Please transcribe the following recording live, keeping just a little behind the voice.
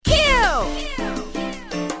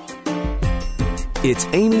It's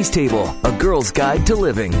Amy's Table, a girl's guide to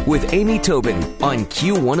living with Amy Tobin on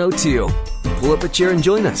Q102. Pull up a chair and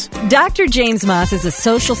join us. Dr. James Maas is a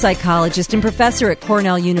social psychologist and professor at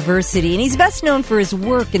Cornell University, and he's best known for his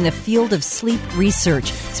work in the field of sleep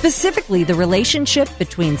research, specifically the relationship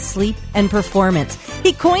between sleep and performance.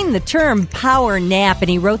 He coined the term power nap,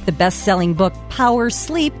 and he wrote the best-selling book Power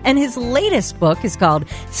Sleep, and his latest book is called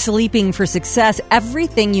Sleeping for Success,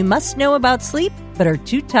 Everything You Must Know About Sleep but are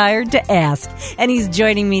too tired to ask. And he's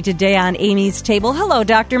joining me today on Amy's Table. Hello,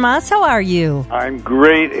 Dr. Maas. How are you? I'm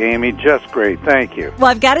great, Amy. Just great. Thank you.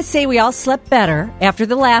 Well, I've got to say we all slept better after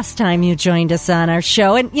the last time you joined us on our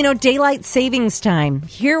show. And, you know, daylight savings time.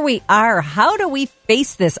 Here we are. How do we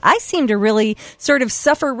face this? I seem to really sort of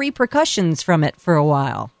suffer repercussions from it for a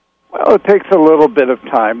while. Well, it takes a little bit of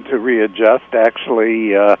time to readjust. Actually,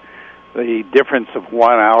 the difference of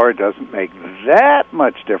 1 hour doesn't make that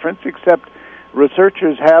much difference, except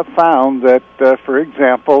researchers have found that, for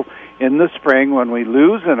example, in the spring when we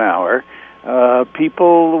lose an hour,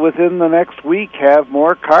 people within the next week have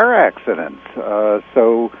more car accidents.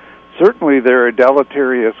 So certainly there are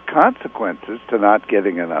deleterious consequences to not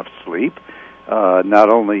getting enough sleep,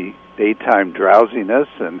 not only daytime drowsiness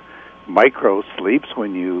and micro sleeps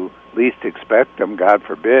when you least expect them, God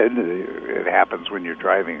forbid, it happens when you're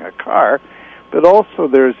driving a car, but also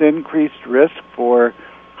there's increased risk for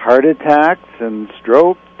heart attacks and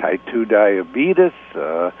stroke, type 2 diabetes,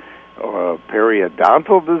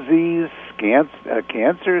 periodontal disease,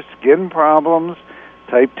 cancer, skin problems,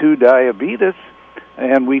 type 2 diabetes.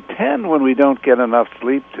 And we tend, when we don't get enough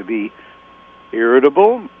sleep, to be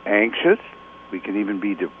irritable, anxious. We can even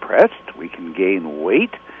be depressed. We can gain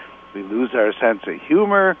weight. We lose our sense of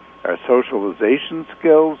humor, our socialization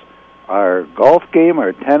skills. Our golf game,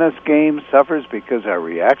 our tennis game suffers because our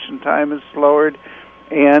reaction time is slowered.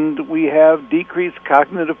 And we have decreased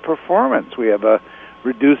cognitive performance. We have a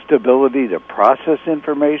reduced ability to process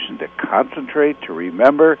information, to concentrate, to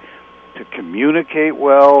remember, to communicate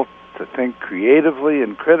well, to think creatively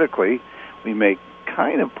and critically. We make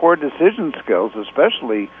kind of poor decision skills,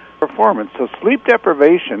 especially performance. So sleep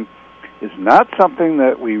deprivation is not something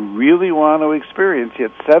that we really want to experience,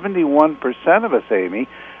 yet 71% of us, Amy,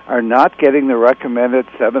 are not getting the recommended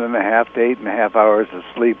 7.5 to 8.5 hours of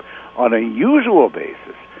sleep on a usual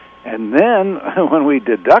basis. And then when we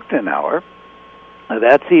deduct an hour,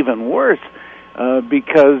 that's even worse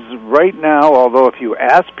because right now, although if you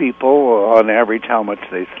ask people on average how much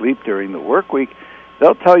they sleep during the work week,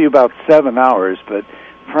 they'll tell you about 7 hours. But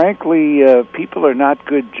frankly, people are not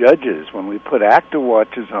good judges. When we put active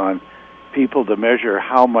watches on people to measure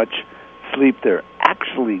how much sleep they're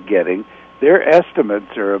actually getting, their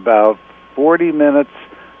estimates are about 40 minutes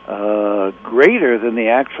greater than the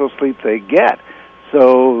actual sleep they get.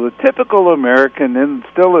 So the typical American,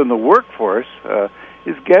 still in the workforce,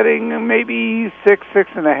 is getting maybe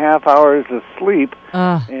 6.5 hours of sleep,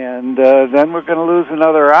 and then we're going to lose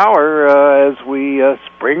another hour as we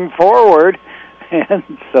spring forward.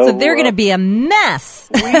 And so they're going to be a mess.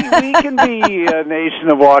 we can be a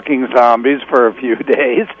nation of walking zombies for a few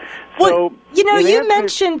days. Well, you know, you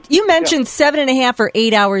mentioned 7.5 or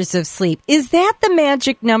 8 hours of sleep. Is that the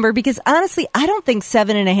magic number? Because honestly, I don't think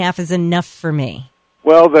 7.5 is enough for me.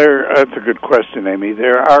 Well, that's a good question, Amy.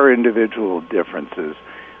 There are individual differences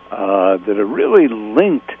that are really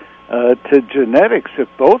linked to genetics. If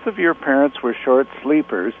both of your parents were short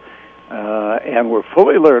sleepers and were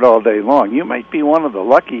fully alert all day long, you might be one of the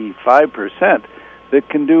lucky 5% that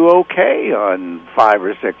can do okay on 5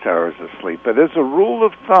 or 6 hours of sleep. But as a rule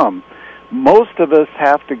of thumb, most of us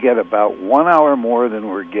have to get about 1 hour more than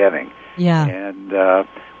we're getting. Yeah. And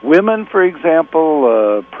women, for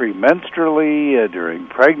example, premenstrually, during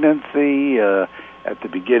pregnancy, at the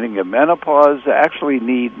beginning of menopause, actually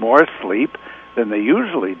need more sleep than they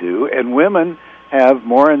usually do. And women have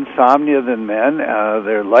more insomnia than men.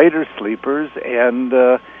 They're lighter sleepers, and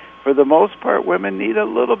for the most part, women need a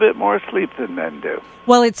little bit more sleep than men do.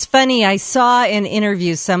 Well, it's funny. I saw an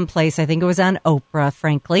interview someplace, I think it was on Oprah,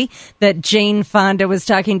 frankly, that Jane Fonda was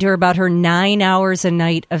talking to her about her 9 hours a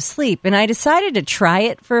night of sleep. And I decided to try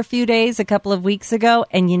it for a few days a couple of weeks ago.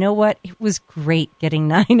 And you know what? It was great getting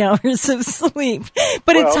 9 hours of sleep.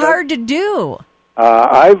 But it's hard to do.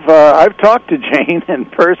 I've talked to Jane in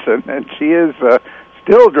person, and she is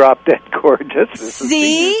still drop-dead gorgeous as a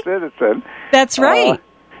senior citizen. That's right.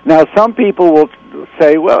 Now, some people will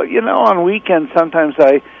say, well, you know, on weekends sometimes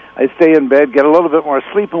I stay in bed, get a little bit more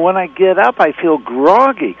sleep, and when I get up I feel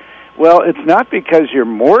groggy. Well, it's not because you're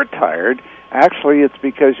more tired. Actually, it's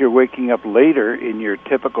because you're waking up later in your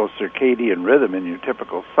typical circadian rhythm, in your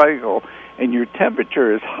typical cycle, and your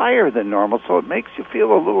temperature is higher than normal, so it makes you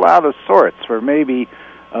feel a little out of sorts for maybe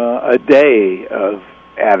a day of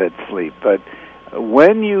added sleep. But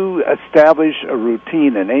when you establish a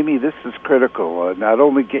routine, and Amy, this is critical, not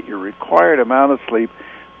only get your required amount of sleep,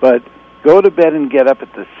 but go to bed and get up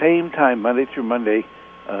at the same time, Monday through Monday,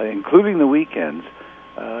 including the weekends,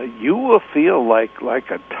 you will feel like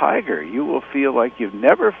a tiger. You will feel like you've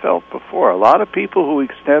never felt before. A lot of people who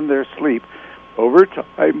extend their sleep over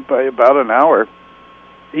time by about an hour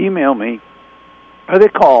email me, or they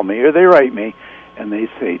call me, or they write me, and they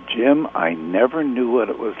say, Jim, I never knew what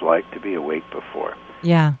it was like to be awake before.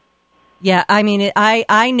 Yeah. Yeah, I mean,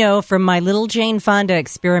 I know from my little Jane Fonda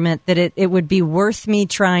experiment that it would be worth me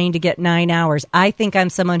trying to get 9 hours. I think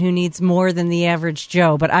I'm someone who needs more than the average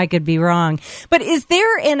Joe, but I could be wrong. But is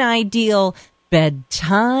there an ideal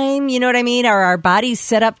bedtime? You know what I mean? Are our bodies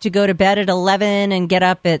set up to go to bed at 11 and get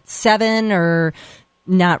up at 7, or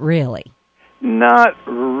not really? Not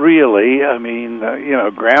really. I mean,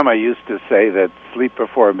 Grandma used to say that sleep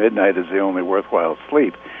before midnight is the only worthwhile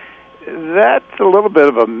sleep. That's a little bit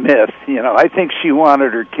of a myth. I think she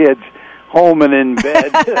wanted her kids home and in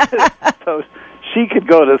bed so she could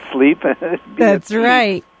go to sleep. That's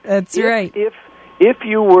right. That's right. If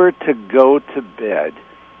you were to go to bed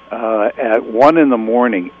at 1 in the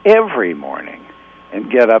morning every morning and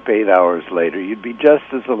get up 8 hours later, you'd be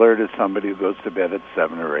just as alert as somebody who goes to bed at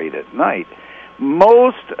 7 or 8 at night.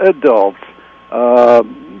 Most adults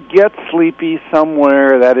get sleepy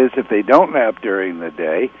somewhere, that is, if they don't nap during the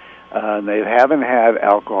day, they haven't had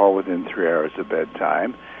alcohol within 3 hours of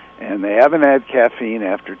bedtime, and they haven't had caffeine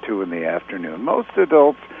after 2 in the afternoon. Most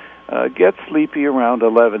adults get sleepy around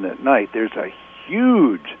 11 at night. There's a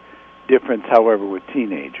huge difference, however, with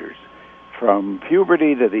teenagers. From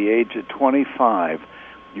puberty to the age of 25,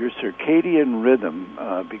 your circadian rhythm,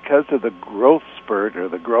 because of the growth spurt or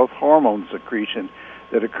the growth hormone secretion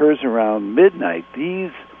that occurs around midnight,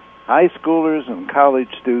 these high schoolers and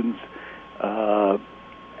college students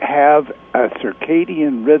have a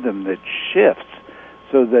circadian rhythm that shifts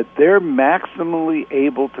so that they're maximally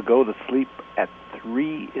able to go to sleep at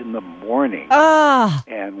 3 in the morning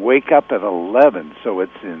and wake up at 11. So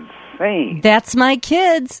it's insane. That's my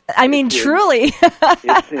kids. I mean, truly.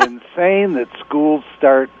 It's insane that schools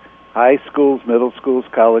start, high schools, middle schools,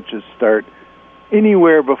 colleges start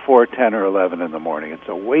anywhere before 10 or 11 in the morning. It's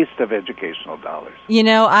a waste of educational dollars.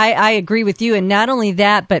 I agree with you. And not only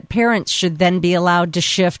that, but parents should then be allowed to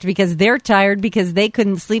shift because they're tired because they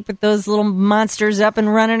couldn't sleep with those little monsters up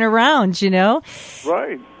and running around,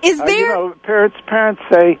 Right. Is there... Parents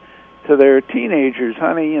say to their teenagers,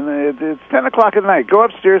 honey, it's 10 o'clock at night. Go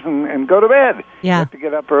upstairs and go to bed. Yeah. You have to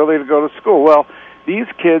get up early to go to school. Well, these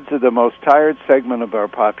kids are the most tired segment of our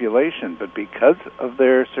population, but because of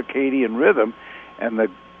their circadian rhythm and the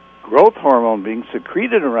growth hormone being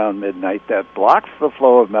secreted around midnight, that blocks the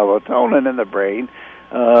flow of melatonin in the brain,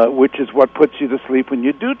 which is what puts you to sleep when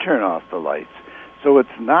you do turn off the lights. So it's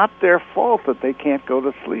not their fault that they can't go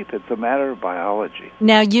to sleep. It's a matter of biology.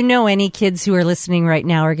 Now, any kids who are listening right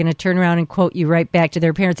now are going to turn around and quote you right back to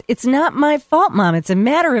their parents. It's not my fault, Mom. It's a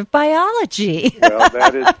matter of biology. Well,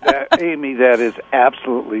 Amy, that is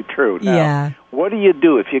absolutely true. Now, what do you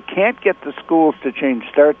do if you can't get the schools to change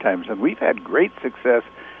start times? And we've had great success,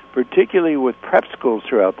 particularly with prep schools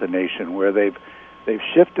throughout the nation, where they've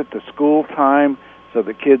shifted the school time so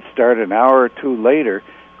the kids start an hour or two later.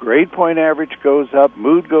 Grade point average goes up,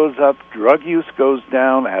 mood goes up, drug use goes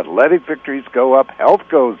down, athletic victories go up, health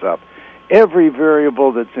goes up. Every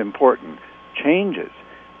variable that's important changes.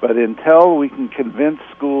 But until we can convince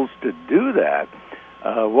schools to do that,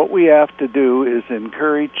 what we have to do is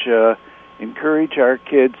encourage our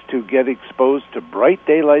kids to get exposed to bright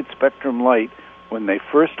daylight spectrum light when they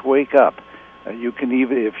first wake up. You can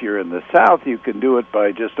even, if you're in the South, you can do it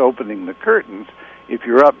by just opening the curtains. If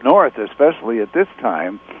you're up north, especially at this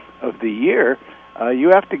time of the year,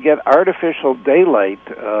 you have to get artificial daylight,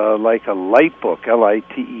 like a light book,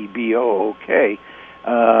 Litebook,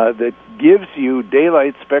 that gives you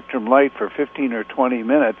daylight spectrum light for 15 or 20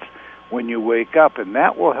 minutes when you wake up, and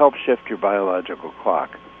that will help shift your biological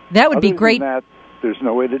clock. That would be great. Other than that, there's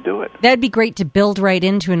no way to do it. That'd be great to build right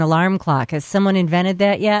into an alarm clock. Has someone invented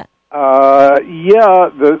that yet? The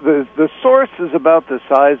source is about the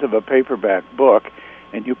size of a paperback book,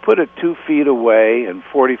 and you put it 2 feet away and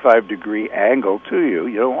 45-degree angle to you.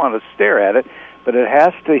 You don't want to stare at it, but it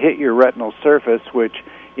has to hit your retinal surface, which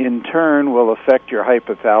in turn will affect your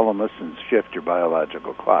hypothalamus and shift your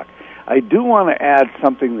biological clock. I do want to add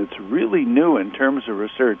something that's really new in terms of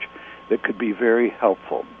research that could be very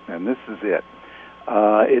helpful, and this is it.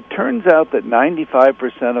 It turns out that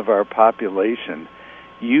 95% of our population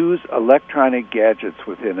use electronic gadgets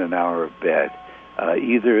within an hour of bed.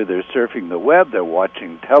 Either they're surfing the web, they're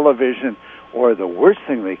watching television, or the worst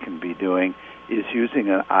thing they can be doing is using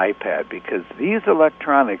an iPad, because these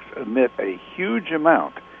electronics emit a huge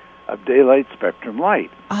amount of daylight spectrum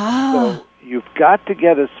light. So you've got to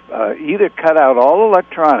get either cut out all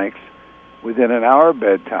electronics within an hour of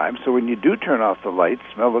bedtime, so when you do turn off the lights,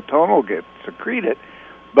 melatonin will get secreted.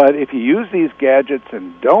 But if you use these gadgets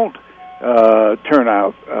and don't turn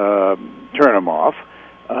them off,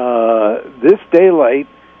 this daylight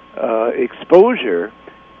exposure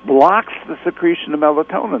blocks the secretion of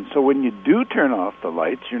melatonin. So when you do turn off the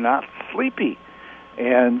lights, you're not sleepy.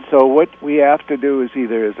 And so what we have to do is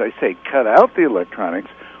either, as I say, cut out the electronics,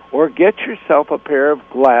 or get yourself a pair of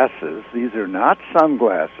glasses. These are not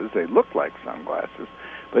sunglasses. They look like sunglasses,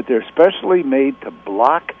 but they're specially made to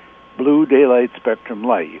block blue daylight spectrum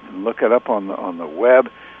light. You can look it up on the web.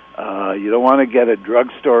 You don't want to get a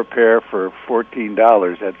drugstore pair for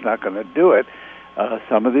 $14. That's not going to do it.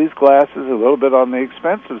 Some of these glasses are a little bit on the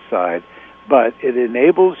expensive side, but it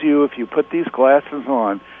enables you, if you put these glasses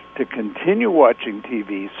on, to continue watching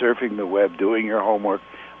TV, surfing the web, doing your homework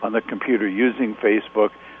on the computer, using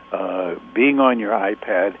Facebook, being on your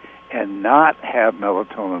iPad, and not have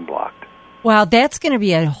melatonin blocked. Wow, that's going to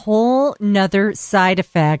be a whole nother side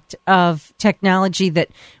effect of technology that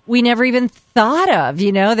we never even thought of,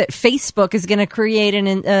 that Facebook is going to create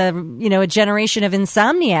a generation of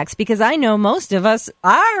insomniacs, because I know most of us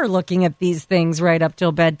are looking at these things right up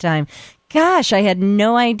till bedtime. Gosh, I had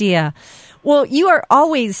no idea. Well, you are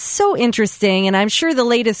always so interesting, and I'm sure the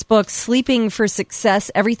latest book, Sleeping for Success,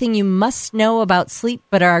 Everything You Must Know About Sleep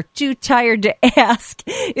But Are Too Tired to Ask,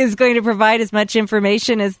 is going to provide as much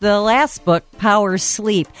information as the last book, Power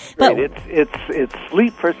Sleep. But it's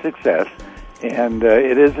Sleep for Success, and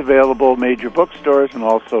it is available major bookstores and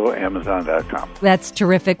also Amazon.com. That's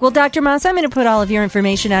terrific. Well, Dr. Maas, I'm going to put all of your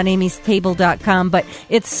information on amystable.com, but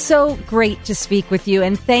it's so great to speak with you,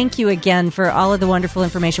 and thank you again for all of the wonderful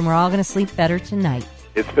information. We're all going to sleep better tonight.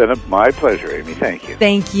 It's been my pleasure, Amy. Thank you.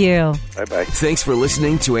 Thank you. Bye-bye. Thanks for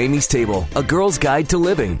listening to Amy's Table, A Girl's Guide to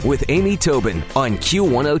Living with Amy Tobin on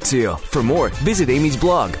Q102. For more, visit Amy's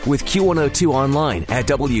blog with Q102 online at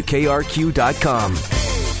WKRQ.com.